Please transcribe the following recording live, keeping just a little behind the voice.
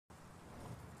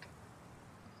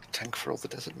tank for all the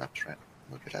desert maps, right?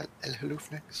 We'll get El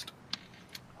Haloof next.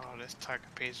 Oh, this Tiger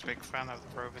P is a big fan of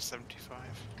the Rover 75.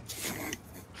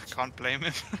 Can't blame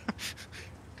him.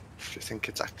 Do you think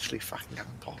it's actually fucking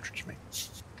Alan Partridge, mate?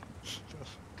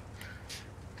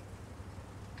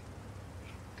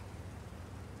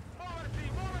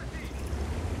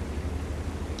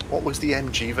 What was the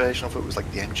MG version of it? It was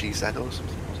like the MGZ or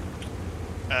something, wasn't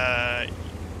it?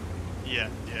 Yeah,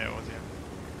 it was, yeah.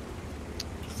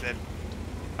 Z.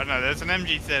 I don't know, there's an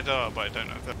MGZR, but I don't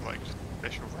know if that's like just a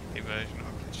special rally version or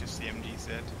if it's just the MGZ.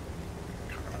 I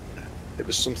can't remember now. It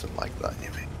was something like that,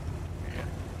 anyway. Yeah.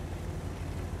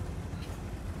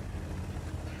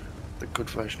 The good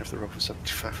version of the Rover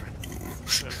 75, right?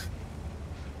 Yeah.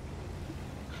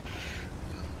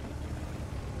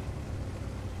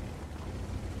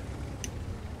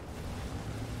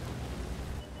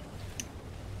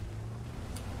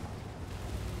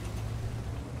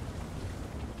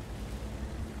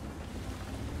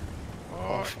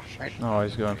 Oh,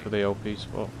 he's going for the LP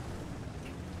spot.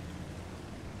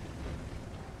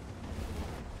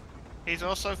 He's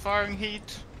also firing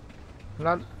heat.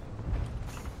 Lad.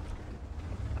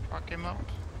 Fuck him up.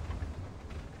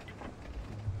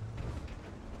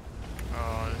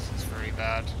 Oh, this is very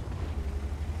bad.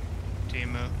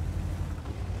 Timu.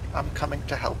 I'm coming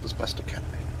to help as best I can,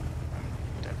 mate. I'm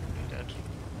definitely dead.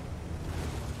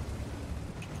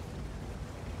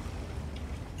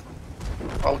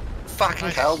 Oh, fucking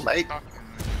hell, mate. Fuck him.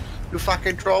 You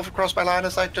fucking drove across my line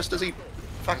of sight just as he I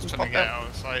fucking was trying to popped get out. out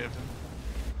of sight of him.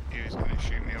 He was gonna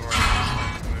shoot me already, so I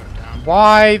had to move down.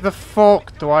 Why the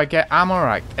fuck do I get ammo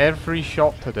racked every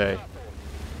shot today?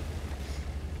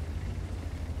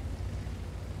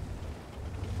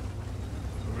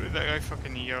 Where did that guy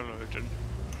fucking YOLO'd and...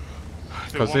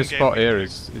 Because this spot here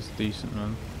is decent,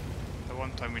 man. The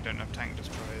one time we don't have tank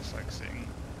destroyers like sitting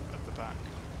at the back.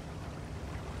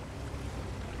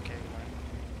 Okay, right.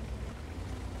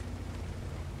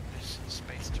 This is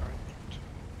space turret.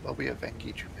 Well, we have Engi,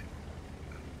 you mate.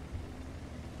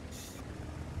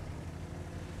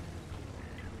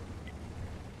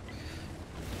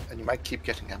 And you might keep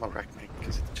getting ammo rack, mate,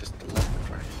 because it's just a leopard,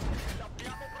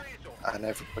 right? And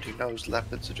everybody knows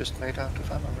leopards are just made out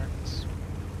of ammo racks.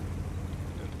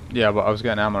 Yeah, but I was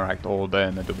getting ammo racked all day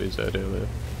in the WZ earlier.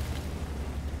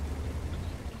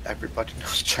 Everybody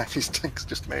knows Chinese tanks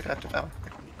just made out of ammo.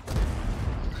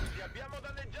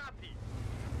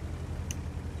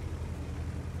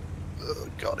 Oh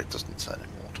god, it doesn't turn in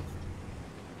water.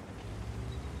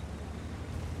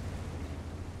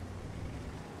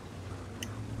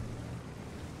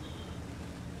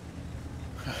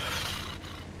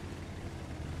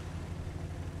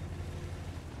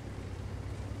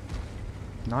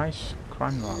 Nice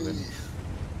crime wagon.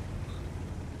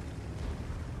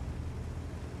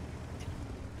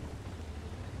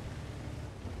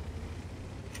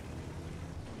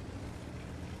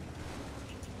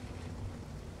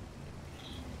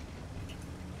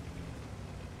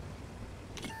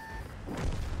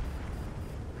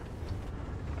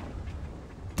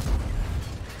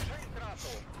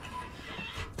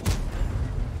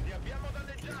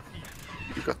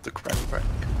 You got the crap rack.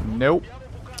 Nope.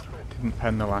 Didn't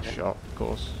pen the last shot, of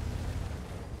course.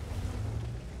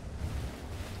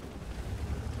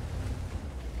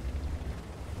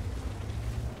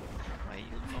 Why you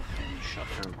not getting shot?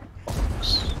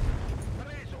 Box.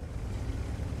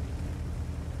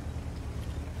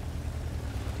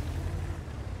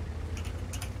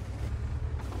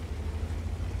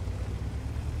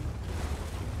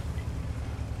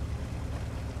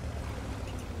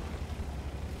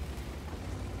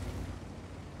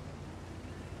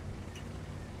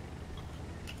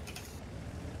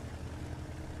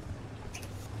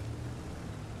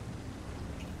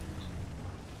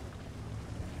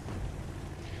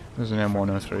 There's an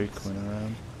M103 coming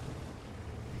around.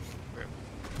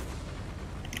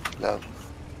 No.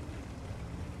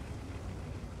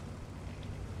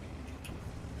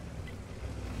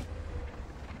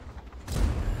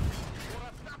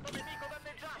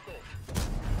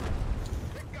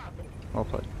 Well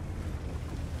played.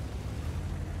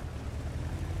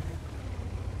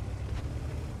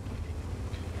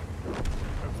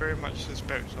 I very much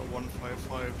suspect a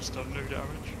 155 has done no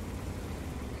damage.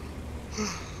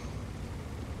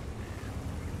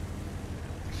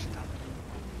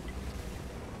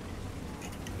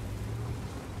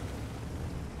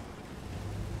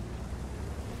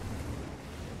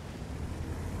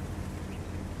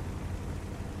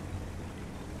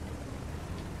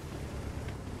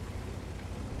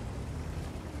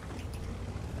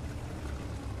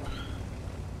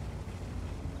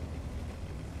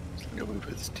 Go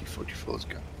over this T-44's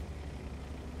gun.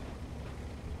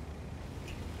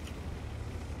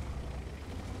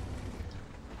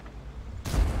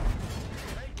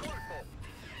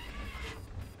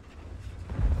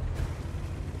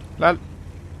 That.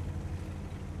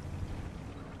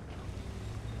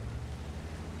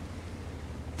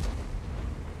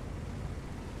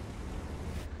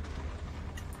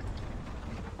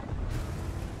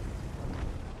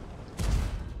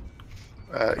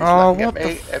 He's Oh, looking what at the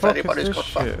me. If fuck is anybody's this got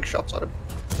fucking shit? shots on him.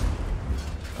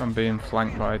 I'm being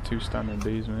flanked by 2 standard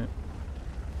bees, mate.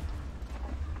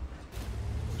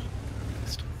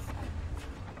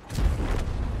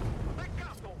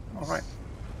 Alright.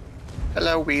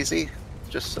 Hello, Wheezy.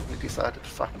 Just suddenly decided to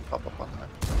fucking pop up on that.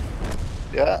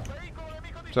 Yeah.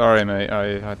 Sorry, mate.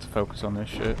 I had to focus on this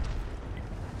shit.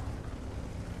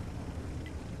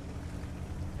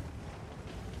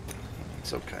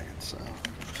 It's okay. It's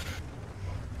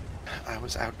I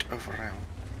was out of round.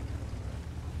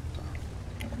 So.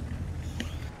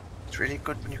 It's really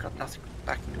good when you got nothing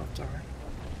backing you up, though, right?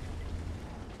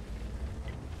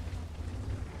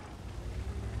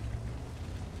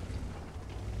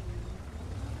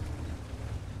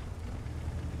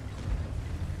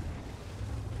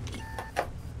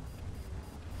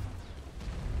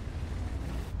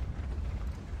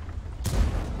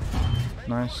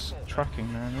 Nice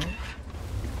tracking there, mate.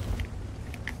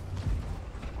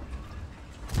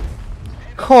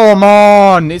 Come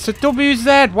on! It's a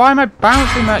WZ! Why am I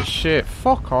bouncing that shit?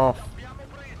 Fuck off.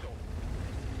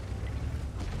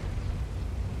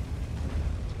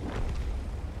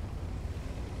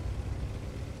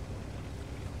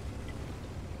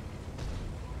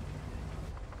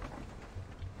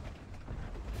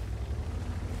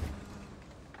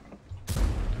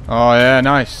 Oh yeah,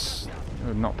 nice. I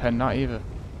would not pen that either.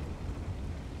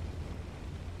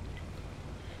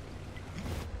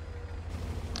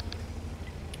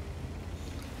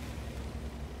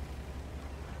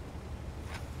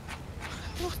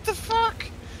 What the fuck?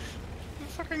 The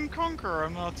fucking Conqueror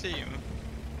on our team.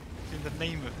 In the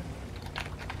name of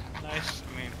him. Nice,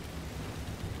 I mean.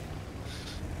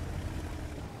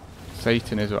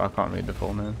 Satan is what I can't read the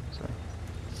full name, so.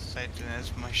 Satan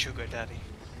is my sugar daddy.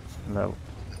 No.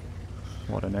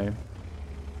 What a name.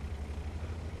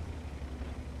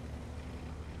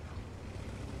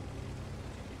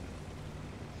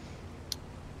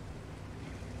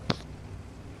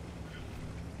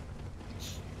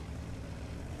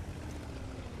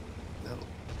 No.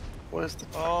 Where's the...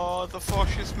 Oh, the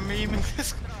fascist meme in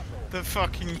this. The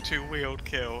fucking 2-wheeled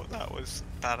kill. That was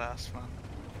badass, man.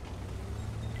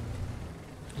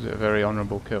 Was it a very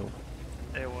honourable kill?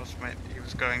 It was, mate. He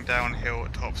was going downhill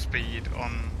at top speed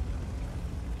on.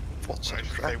 What sort of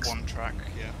Say tracks? one track,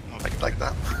 yeah. Not Like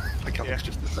that? Like I Yeah. was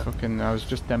just in that. Fucking, I was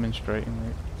just demonstrating,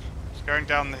 mate. was going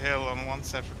down the hill on one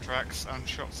set of tracks and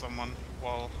shot someone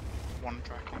while one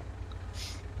tracking.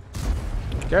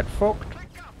 Get fucked.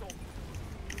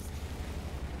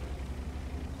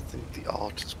 I think the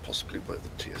art is possibly where the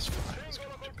TS5 is going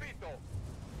to be.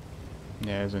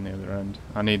 Yeah, it's on the other end.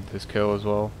 I need this kill as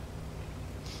well.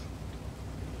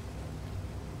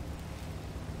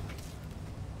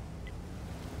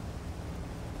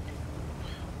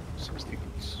 So is the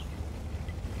Eagles.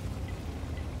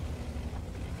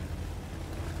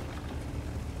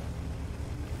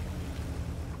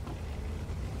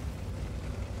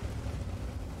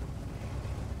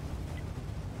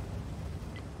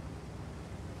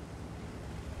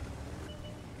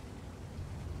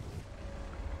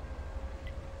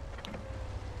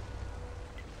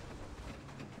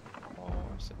 Oh,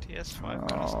 it's a TS5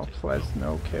 gonna Oh, stick. Ples,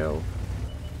 no kill.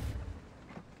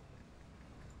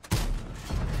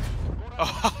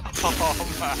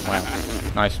 Oh man.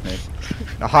 Wow. Nice, mate.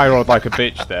 I high rolled like a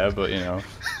bitch there, but you know.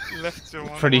 Left you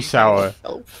on Pretty one sour.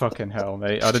 Oh. Fucking hell,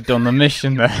 mate. I'd have done the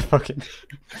mission there. Fucking.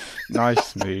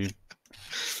 Nice move.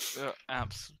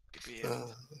 Absolutely.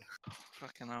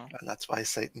 Fucking hell. And that's why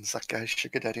Satan's that guy's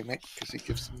sugar daddy, mate, because he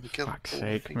gives them the kill. Fuck's all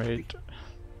sake, they need to mate. be.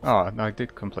 Oh, I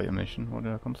did complete a mission. What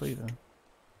did I complete then?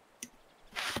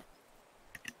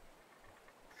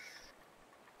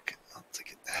 Okay, I'll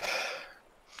take it.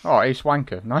 Oh, Ace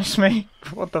Wanker. Nice, mate.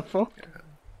 What the fuck?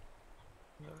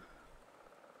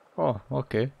 Oh,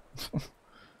 okay.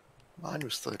 Mine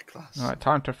was third class. Alright,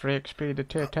 time to free XP to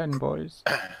tier 10, boys.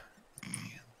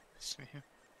 See him.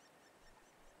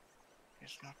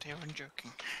 He's not even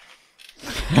joking.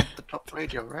 The top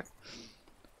radio, right?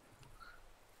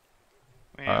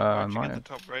 Yeah, watching mine. at the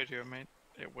top radio, mate.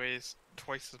 It weighs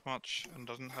twice as much and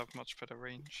doesn't have much better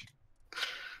range.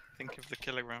 Think of the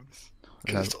kilograms.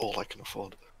 Because it's all I can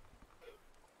afford.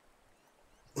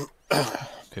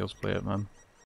 Feels play it, man.